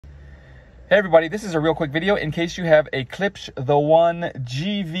Hey everybody, this is a real quick video in case you have a Klipsch The One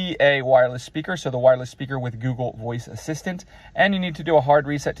GVA wireless speaker, so the wireless speaker with Google Voice Assistant, and you need to do a hard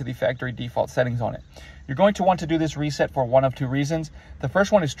reset to the factory default settings on it. You're going to want to do this reset for one of two reasons. The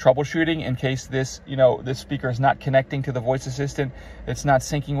first one is troubleshooting in case this speaker is not connecting to the voice assistant, it's not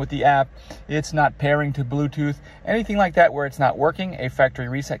syncing with the app, it's not pairing to Bluetooth, anything like that where it's not working. A factory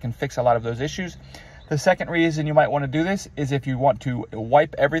reset can fix a lot of those issues. The second reason you might want to do this is if you want to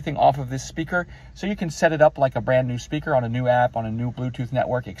wipe everything off of this speaker so you can set it up like a brand new speaker on a new app, on a new Bluetooth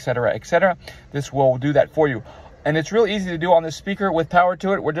network, etc., etc. This will do that for you. And it's real easy to do on this speaker with power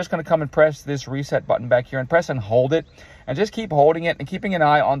to it. We're just going to come and press this reset button back here and press and hold it. And just keep holding it and keeping an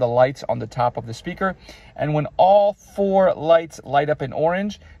eye on the lights on the top of the speaker. And when all 4 lights light up in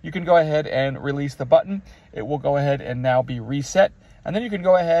orange, you can go ahead and release the button. It will go ahead and now be reset. And then you can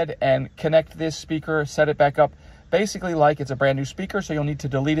go ahead and connect this speaker, set it back up, basically like it's a brand new speaker. So you'll need to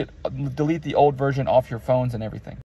delete the old version off your phones and everything.